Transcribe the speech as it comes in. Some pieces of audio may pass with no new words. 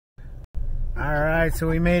Alright, so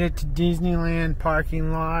we made it to Disneyland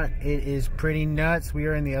parking lot. It is pretty nuts. We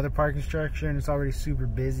are in the other parking structure and it's already super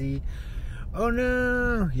busy. Oh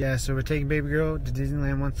no! Yeah, so we're taking baby girl to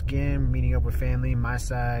Disneyland once again, meeting up with family, my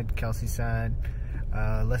side, Kelsey's side.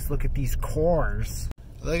 Let's look at these cars.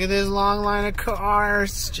 Look at this long line of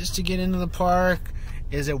cars just to get into the park.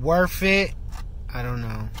 Is it worth it? I don't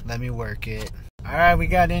know. Let me work it. Alright, we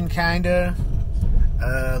got in kinda.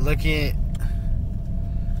 Look at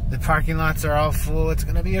the parking lots are all full. It's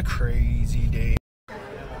gonna be a crazy day.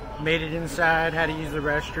 Made it inside, had to use the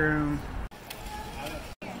restroom.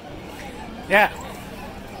 Yeah.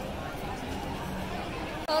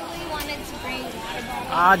 Totally wanted to bring water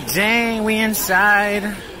bottles. Aw, dang, we inside.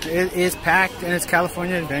 It is packed and it's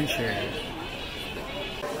California Adventure.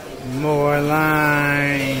 More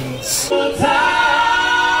lines.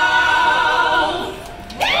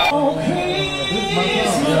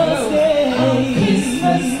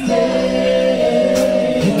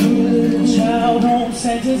 Child on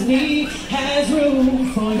Santa's knee has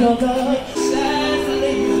room for your love.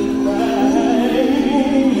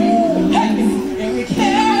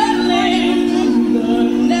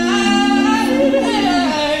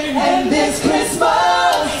 And this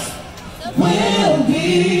Christmas will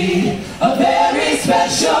be a very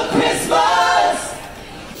special Christmas.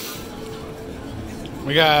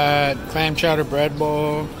 We got clam chowder bread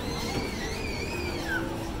bowl.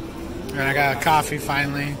 And I got a coffee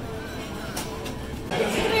finally.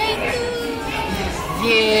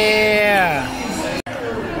 Yeah!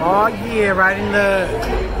 Oh yeah, riding the...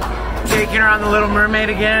 taking her on the Little Mermaid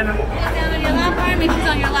again. Down on your lap arm, make sure she's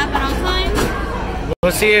on your lap at all times.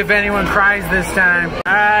 We'll see if anyone cries this time.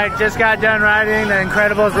 Alright, just got done riding the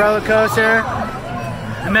Incredibles roller coaster.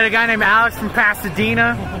 I met a guy named Alex from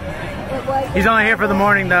Pasadena. He's only here for the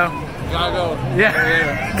morning though. Gotta go.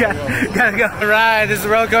 Yeah, gotta go. Alright, this is the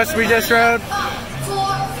roller coaster we just rode.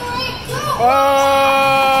 Oh!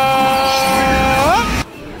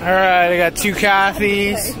 Alright, I got 2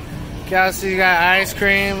 coffees. Kelsey got ice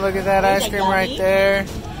cream. Look at that ice cream right there.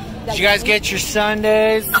 Did you guys get your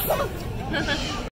sundaes?